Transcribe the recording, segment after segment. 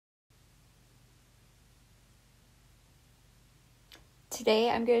Today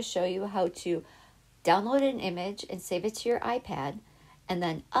I'm going to show you how to download an image and save it to your iPad and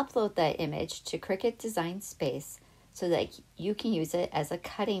then upload that image to Cricut Design Space so that you can use it as a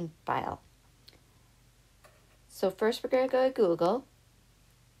cutting file. So first we're going to go to Google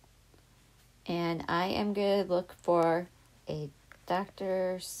and I am going to look for a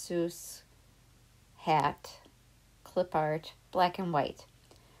Dr. Seuss hat, clip art, black and white.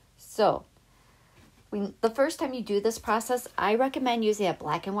 So the first time you do this process, I recommend using a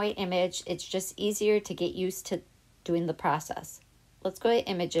black and white image. It's just easier to get used to doing the process. Let's go to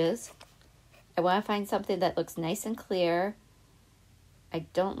images. I want to find something that looks nice and clear. I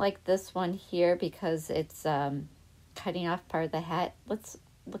don't like this one here because it's cutting off part of the hat. Let's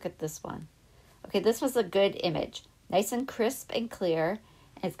look at this one. Okay, this was a good image. Nice and crisp and clear.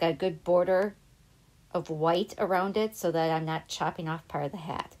 And it's got a good border of white around it so that I'm not chopping off part of the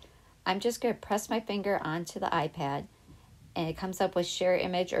hat. I'm just going to press my finger onto the iPad and it comes up with share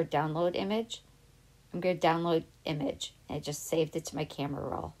image or download image. I'm going to download image and it just saved it to my camera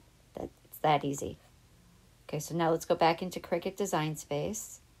roll. It's that easy. Okay, so now let's go back into Cricut Design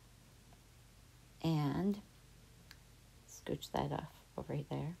Space and scooch that off over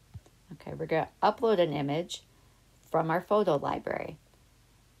there. Okay, we're going to upload an image from our photo library.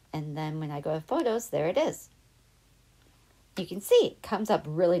 And then when I go to photos, there it is. You can see it comes up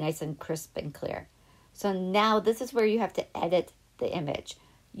really nice and crisp and clear. So now this is where you have to edit the image.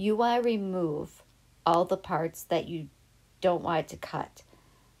 You want to remove all the parts that you don't want it to cut.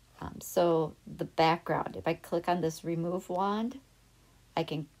 So the background, if I click on this remove wand, I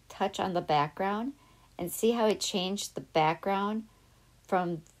can touch on the background and see how it changed the background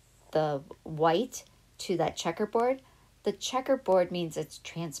from the white to that checkerboard. The checkerboard means it's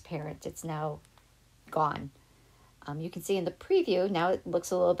transparent. It's now gone. You can see in the preview, now it looks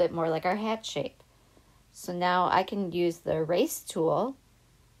a little bit more like our hat shape. So now I can use the erase tool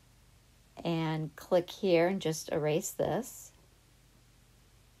and click here and just erase this.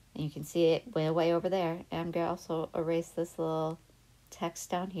 And you can see it went away over there. And I'm going to also erase this little text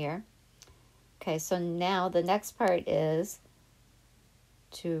down here. Okay, so now the next part is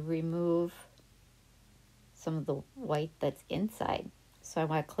to remove some of the white that's inside. So I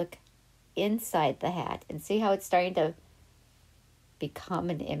want to click inside the hat and see how it's starting to become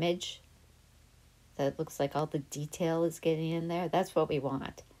an image that looks like all the detail is getting in there. That's what we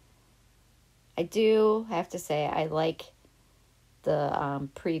want. I do have to say I like the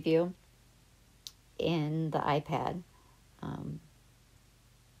preview in the iPad.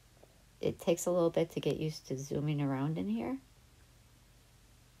 It takes a little bit to get used to zooming around in here,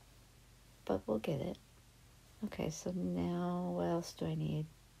 but we'll get it. Okay, so now what else do I need?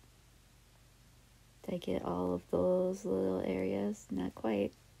 Did I get all of those little areas? Not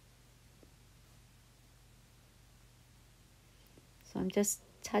quite. So I'm just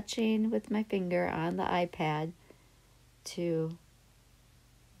touching with my finger on the iPad to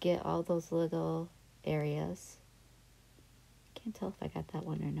get all those little areas. Can't tell if I got that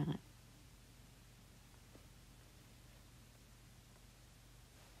one or not.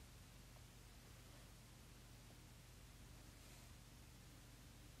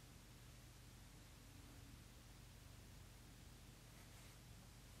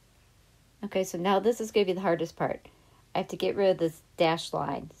 Okay, so now this is going to be the hardest part. I have to get rid of this dashed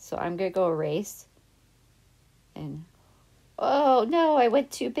line. So I'm going to go erase. And, oh no, I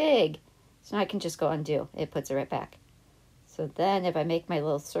went too big. So now I can just go undo. It puts it right back. So then if I make my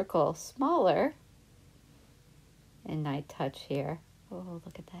little circle smaller, and I touch here, oh,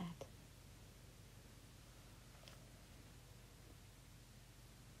 look at that.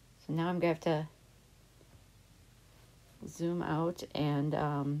 So now I'm going to have to zoom out and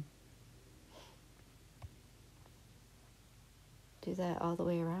do that all the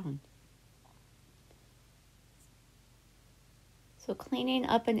way around. So cleaning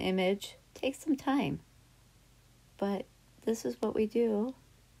up an image takes some time, but this is what we do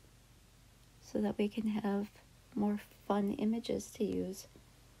so that we can have more fun images to use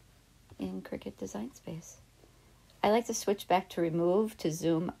in Cricut Design Space. I like to switch back to remove to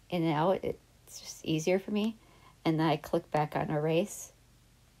zoom in and out. It's just easier for me. And then I click back on erase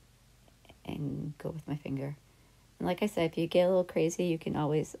and go with my finger. And like I said, if you get a little crazy, you can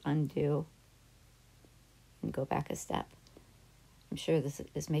always undo and go back a step. I'm sure this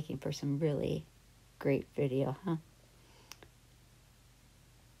is making for some really great video, huh?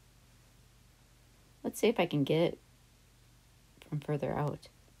 Let's see if I can get it from further out.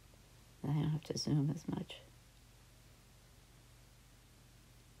 I don't have to zoom as much.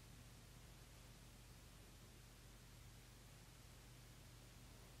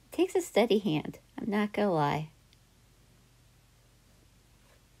 It takes a steady hand, I'm not gonna lie.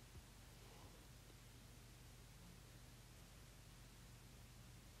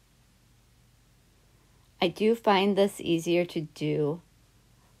 I do find this easier to do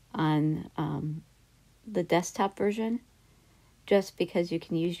on the desktop version, just because you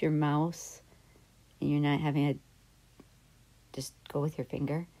can use your mouse and you're not having to just go with your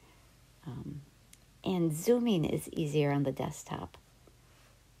finger. And zooming is easier on the desktop.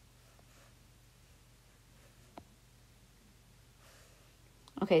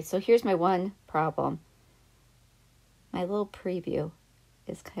 Okay, so here's my one problem. My little preview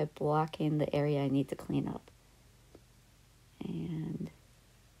is kind of blocking the area I need to clean up. And,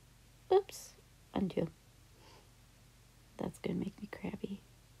 oops, undo. That's going to make me crabby.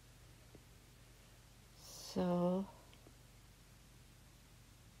 So,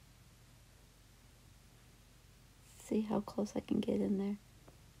 see how close I can get in there.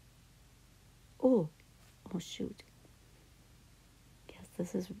 Oh shoot. Yes,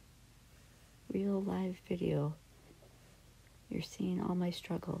 this is real live video. You're seeing all my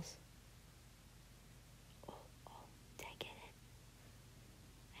struggles. Oh, did I get it?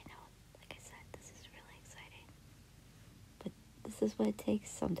 I know, like I said, this is really exciting. But this is what it takes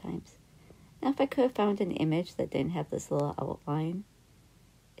sometimes. Now, if I could have found an image that didn't have this little outline,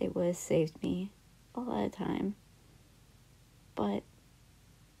 it would have saved me a lot of time. But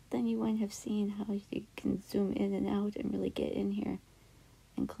then you wouldn't have seen how you can zoom in and out and really get in here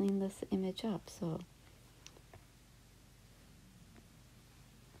and clean this image up. So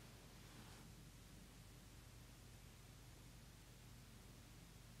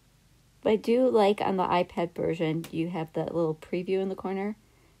but I do like on the iPad version, you have that little preview in the corner,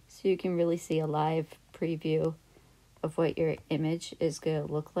 so you can really see a live preview of what your image is going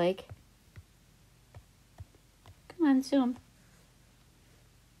to look like. Come on, zoom.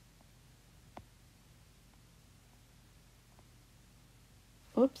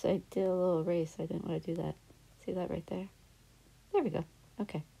 Oops, I did a little erase. I didn't want to do that. See that right there? There we go.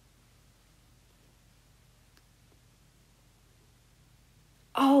 Okay.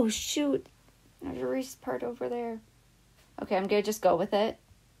 Oh, shoot. There's a erased part over there. Okay, I'm going to just go with it.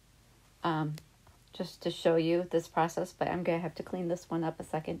 Just to show you this process, but I'm going to have to clean this one up a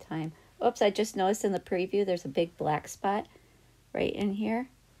second time. Oops, I just noticed in the preview there's a big black spot right in here.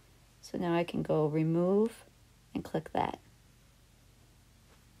 So now I can go remove and click that.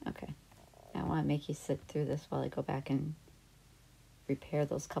 Okay. I don't want to make you sit through this while I go back and repair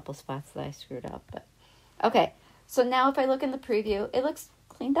those couple spots that I screwed up. But okay, so now if I look in the preview, it looks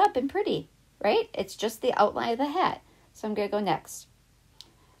cleaned up and pretty, right? It's just the outline of the hat. So I'm going to go next.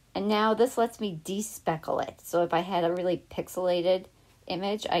 And now this lets me despeckle it. So if I had a really pixelated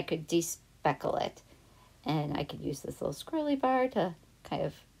image, I could despeckle it. And I could use this little squirrely bar to kind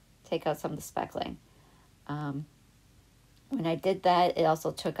of take out some of the speckling. When I did that, it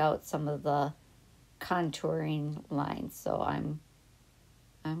also took out some of the contouring lines. So I'm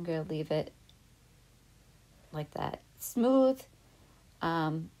going to leave it like that. Smooth.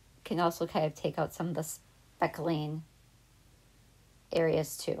 Can also kind of take out some of the speckling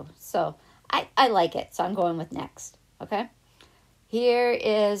areas too. So I like it. So I'm going with next. Okay. Here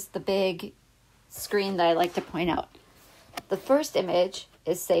is the big screen that I like to point out. The first image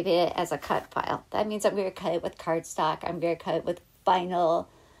is saving it as a cut file. That means I'm going to cut it with cardstock. I'm going to cut it with vinyl,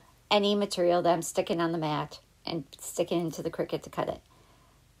 any material that I'm sticking on the mat and sticking into the Cricut to cut it.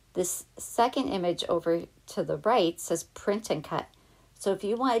 This second image over to the right says print and cut. So if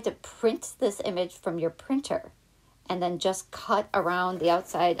you wanted to print this image from your printer and then just cut around the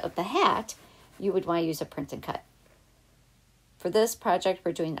outside of the hat, you would want to use a print and cut. For this project,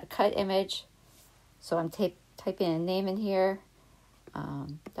 we're doing a cut image. So I'm typing a name in here.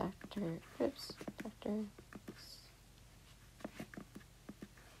 Dr.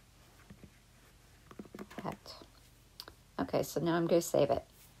 Hat. Okay, so now I'm going to save it.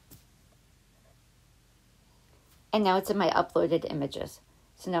 And now it's in my uploaded images.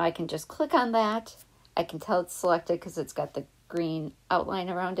 So now I can just click on that. I can tell it's selected because it's got the green outline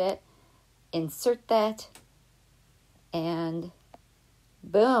around it. Insert that. And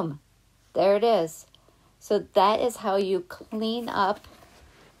boom, there it is. So that is how you clean up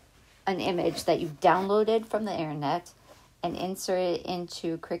an image that you've downloaded from the internet and insert it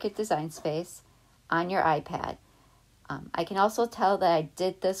into Cricut Design Space on your iPad. I can also tell that I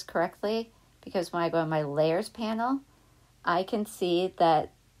did this correctly because when I go on my layers panel, I can see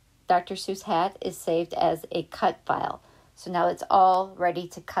that Dr. Seuss hat is saved as a cut file. So now it's all ready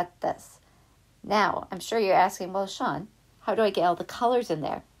to cut this. Now, I'm sure you're asking, well, Sean, how do I get all the colors in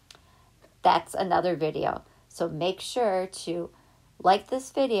there? That's another video. So make sure to like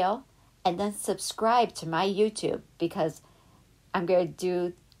this video and then subscribe to my YouTube because I'm going to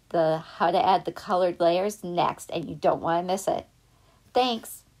do the how to add the colored layers next and you don't want to miss it.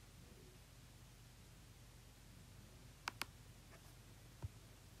 Thanks.